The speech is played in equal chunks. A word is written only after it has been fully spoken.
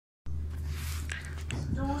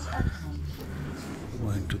Going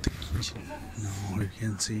to the kitchen now. You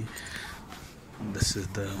can see this is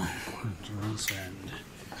the entrance, and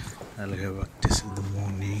I'll have practice in the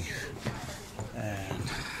morning,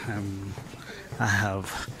 and I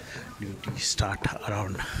have duty start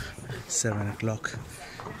around 7 o'clock,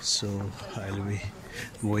 so I'll be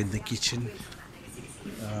going in the kitchen.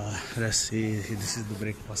 Let's see, this is the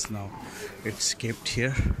breakfast now. It's kept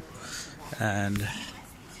here. And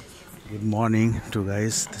good morning to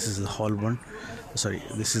guys. This is the hall one. Sorry,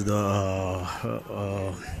 this is the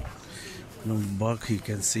bug. You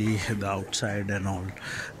can see the outside and all.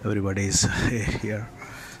 Everybody is here.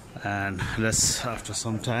 And let's, after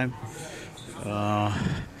some time,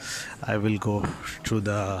 I will go to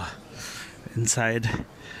the inside.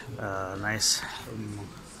 Nice.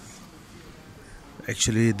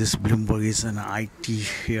 Actually, this Bloomberg is an IT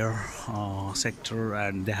here sector,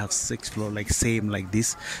 and they have 6 floors, like same like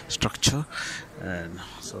this structure, and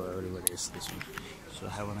so everybody is this one. So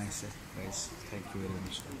have a nice day, guys. Thank you very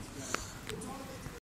much.